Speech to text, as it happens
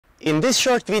In this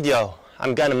short video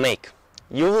I'm gonna make,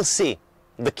 you will see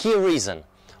the key reason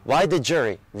why the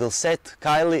jury will set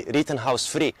Kyle Rittenhouse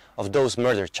free of those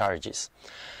murder charges.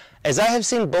 As I have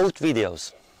seen both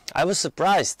videos, I was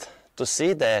surprised to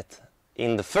see that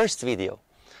in the first video,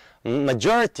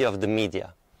 majority of the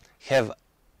media have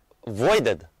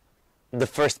avoided the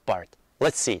first part.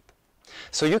 Let's see it.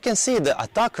 So you can see the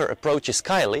attacker approaches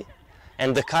Kyle,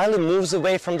 and the Kyle moves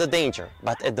away from the danger.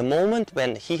 But at the moment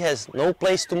when he has no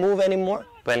place to move anymore,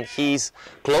 when he's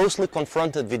closely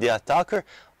confronted with the attacker,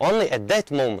 only at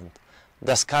that moment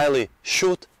does Kyle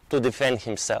shoot to defend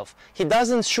himself. He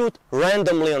doesn't shoot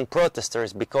randomly on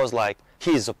protesters because like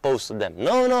he is opposed to them.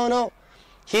 No, no, no.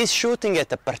 He's shooting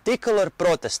at a particular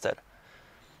protester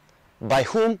by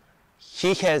whom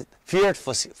he had feared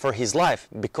for his life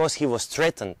because he was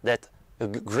threatened that a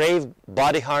grave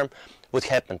body harm would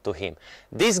happen to him.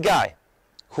 This guy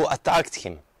who attacked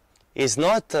him is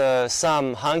not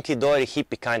some hunky-dory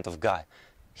hippie kind of guy.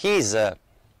 He is a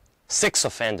sex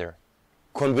offender,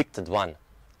 convicted one,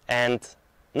 and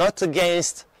not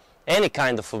against any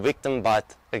kind of a victim,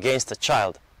 but against a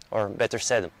child, or better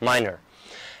said, minor.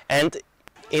 And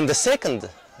in the second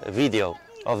video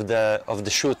of the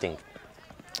shooting,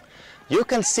 you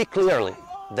can see clearly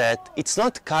that it's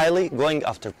not Kyle going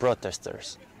after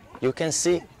protesters. You can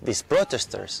see these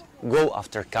protesters go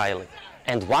after Kyle,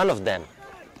 and one of them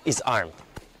is armed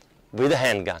with a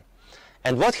handgun.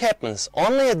 And what happens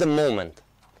only at the moment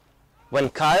when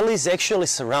Kyle is actually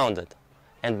surrounded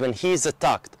and when he is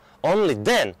attacked, only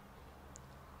then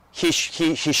he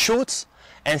shoots,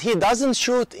 and he doesn't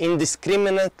shoot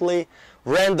indiscriminately,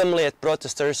 randomly at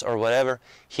protesters or whatever.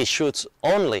 He shoots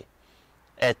only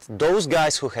at those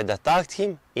guys who had attacked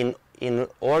him in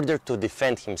order to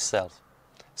defend himself.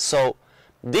 So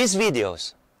these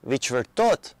videos, which were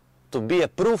thought to be a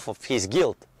proof of his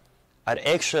guilt, are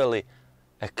actually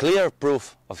a clear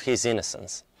proof of his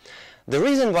innocence. The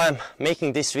reason why I'm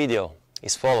making this video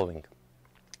is following.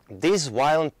 These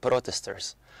violent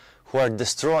protesters who are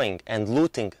destroying and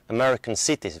looting American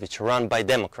cities which are run by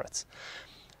Democrats,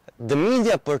 the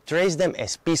media portrays them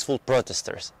as peaceful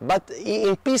protesters. But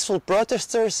in peaceful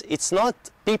protesters, it's not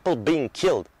people being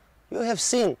killed. You have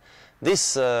seen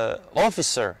this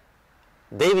officer,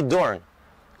 David Dorn,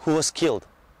 who was killed,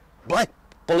 black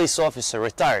police officer,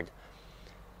 retired.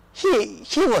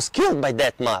 He was killed by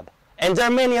that mob. And there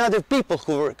are many other people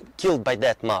who were killed by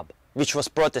that mob, which was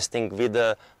protesting with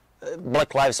the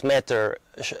Black Lives Matter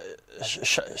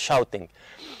shouting.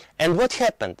 And what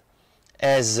happened?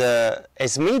 As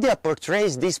media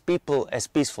portrays these people as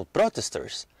peaceful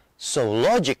protesters, so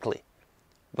logically,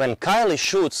 when Kyle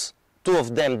shoots two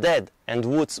of them dead and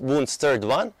wounds third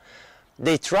one,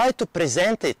 they try to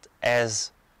present it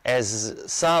as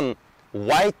some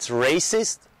white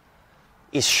racist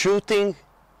is shooting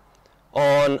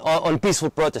on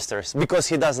peaceful protesters because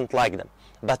he doesn't like them.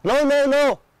 But no, no,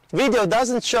 no, video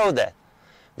doesn't show that.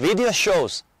 Video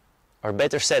shows, or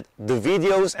better said, the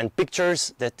videos and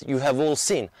pictures that you have all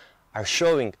seen are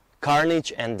showing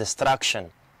carnage and destruction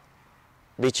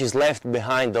which is left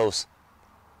behind those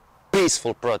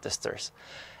peaceful protesters.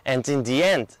 And in the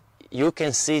end, you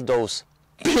can see those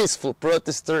peaceful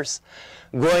protesters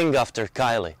going after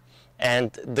Kyle.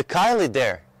 And the Kyle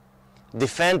there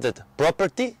defended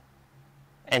property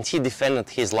and he defended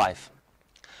his life.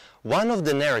 One of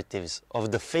the narratives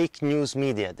of the fake news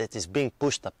media that is being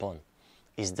pushed upon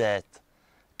is that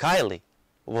Kyle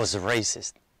was a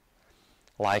racist,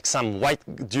 like some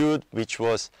white dude which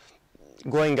was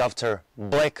going after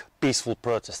black peaceful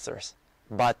protesters.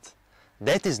 But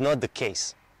that is not the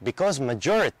case, because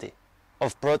majority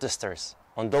of protesters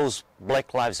on those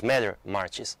Black Lives Matter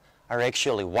marches are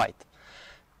actually white.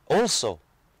 Also,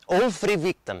 all three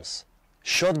victims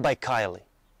shot by Kyle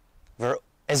were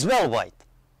as well white.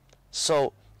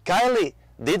 So Kyle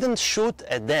didn't shoot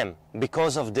at them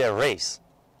because of their race,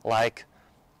 like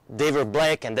they were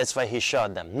black and that's why he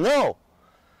shot them. No!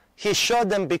 He shot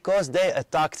them because they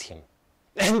attacked him.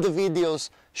 And the videos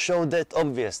show that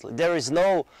obviously. There is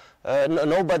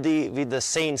nobody with a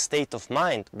sane state of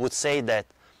mind would say that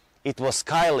it was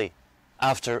Kyle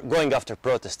going after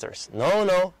protesters. No,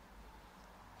 no.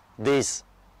 These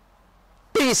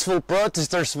peaceful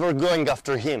protesters were going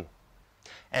after him.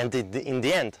 And in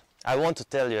the end, I want to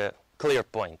tell you a clear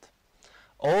point.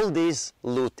 All this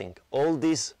looting, all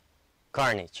this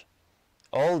carnage,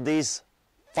 all this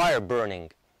fire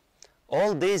burning,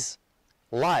 all these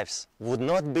lives would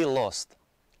not be lost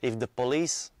if the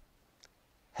police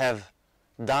have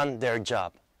done their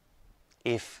job.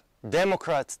 If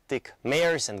democratic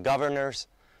mayors and governors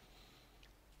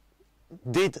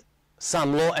did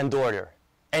some law and order.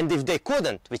 And if they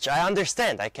couldn't, which I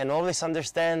understand, I can always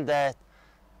understand that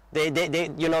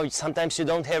you know, sometimes you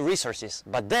don't have resources,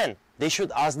 but then they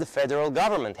should ask the federal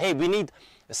government, hey, we need,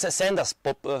 send us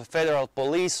federal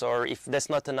police, or if that's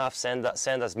not enough, send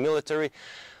us military,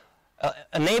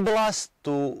 enable us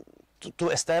to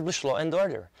establish law and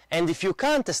order. And if you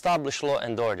can't establish law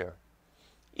and order,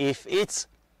 if it's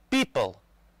people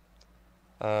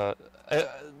that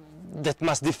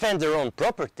must defend their own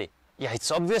property, yeah,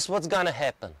 it's obvious what's gonna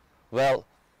happen. Well,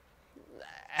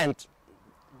 and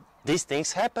these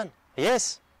things happen.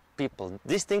 Yes, people,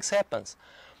 these things happen.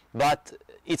 But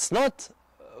it's not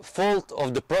fault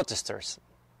of the protesters.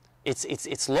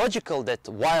 It's logical that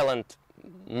violent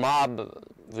mob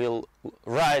will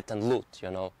riot and loot,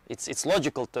 you know. It's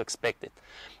logical to expect it.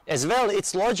 As well,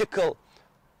 it's logical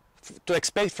to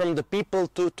expect from the people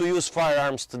to use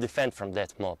firearms to defend from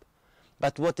that mob.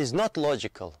 But what is not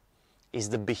logical is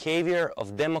the behavior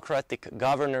of democratic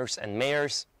governors and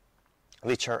mayors,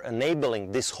 which are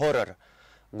enabling this horror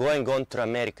going on through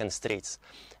American streets.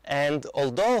 And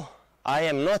although I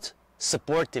am not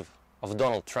supportive of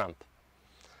Donald Trump,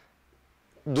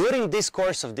 during this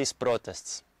course of these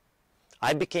protests,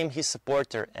 I became his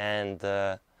supporter, and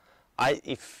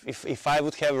if I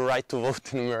would have a right to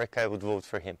vote in America, I would vote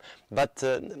for him. But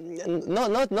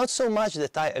not so much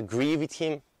that I agree with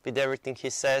him, with everything he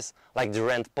says, like the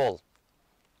Rand Paul,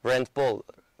 Ron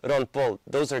Paul,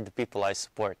 those are the people I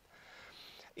support.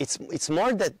 It's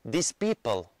more that these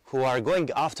people who are going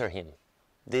after him,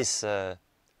 this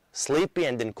sleepy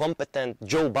and incompetent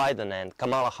Joe Biden and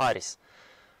Kamala Harris,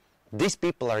 these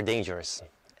people are dangerous,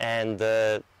 and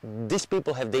these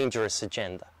people have dangerous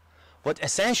agenda. What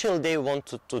essentially they want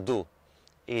to do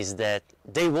is that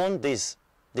they want these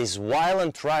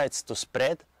violent riots to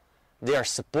spread. They are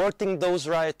supporting those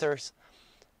rioters,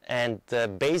 and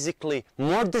basically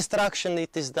more destruction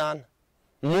it is done,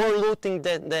 more looting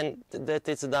that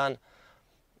it's done,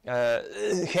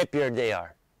 happier they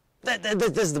are.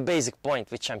 That's the basic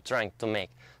point which I'm trying to make.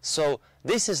 So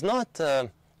this is not a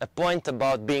point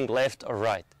about being left or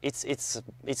right.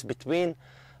 It's between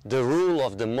the rule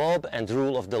of the mob and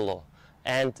rule of the law.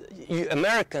 And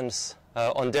Americans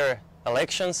on their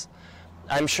elections,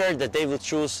 I'm sure that they will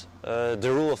choose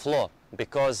the rule of law,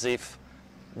 because if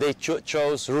they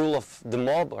chose rule of the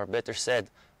mob, or better said,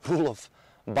 rule of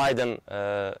Biden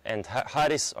and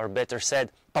Harris, or better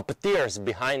said, puppeteers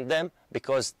behind them,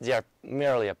 because they are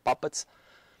merely puppets,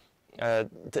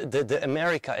 the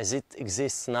America as it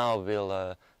exists now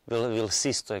will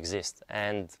cease to exist.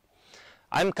 And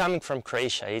I'm coming from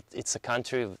Croatia. It's a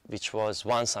country which was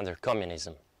once under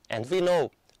communism, and we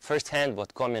know firsthand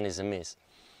what communism is.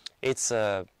 It's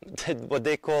what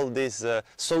they call this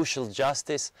social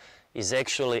justice is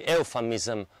actually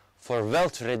euphemism for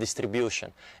wealth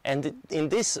redistribution. And in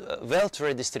this wealth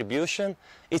redistribution,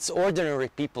 it's ordinary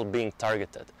people being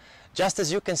targeted. Just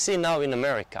as you can see now in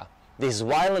America, these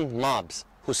violent mobs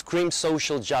who scream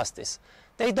social justice,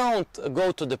 they don't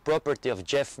go to the property of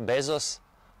Jeff Bezos,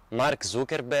 Mark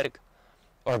Zuckerberg,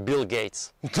 or Bill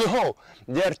Gates. No,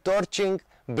 they're torching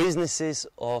businesses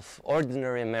of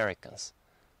ordinary Americans.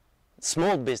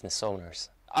 Small business owners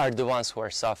are the ones who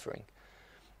are suffering.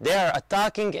 They are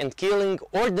attacking and killing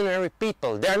ordinary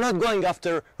people. They are not going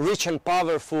after rich and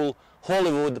powerful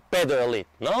Hollywood pedo elite.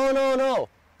 No, no, no.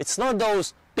 It's not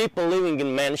those people living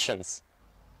in mansions.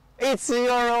 It's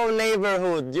your own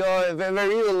neighborhood,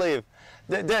 where you live.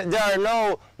 There are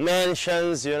no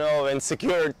mansions, you know, and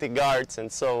security guards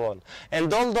and so on.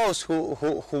 And all those who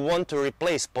want to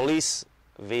replace police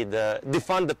with,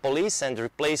 defund the police and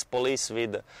replace police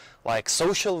with like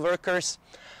social workers,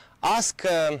 ask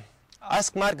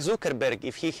Mark Zuckerberg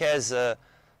if he has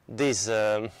these,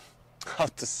 how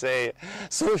to say,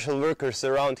 social workers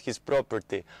around his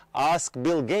property. Ask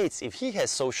Bill Gates if he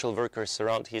has social workers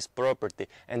around his property.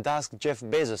 And ask Jeff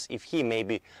Bezos if he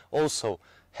maybe also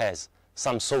has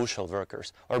some social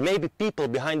workers. Or maybe people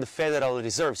behind the Federal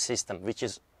Reserve System, which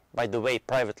is, by the way,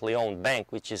 privately owned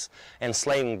bank, which is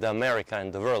enslaving the America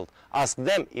and the world. Ask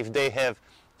them if they have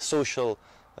social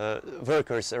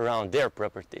workers around their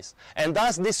properties. And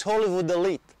ask this Hollywood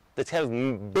elite that have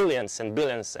billions and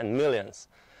billions and millions,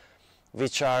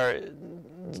 which are,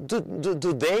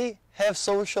 do they have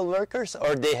social workers,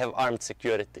 or they have armed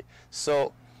security?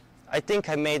 So I think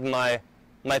I made my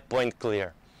point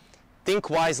clear. Think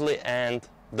wisely, and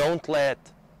don't let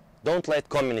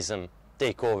communism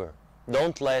take over.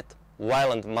 Don't let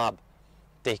violent mob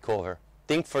take over.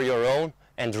 Think for your own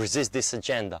and resist this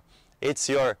agenda. It's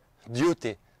your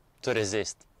duty to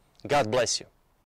resist. God bless you.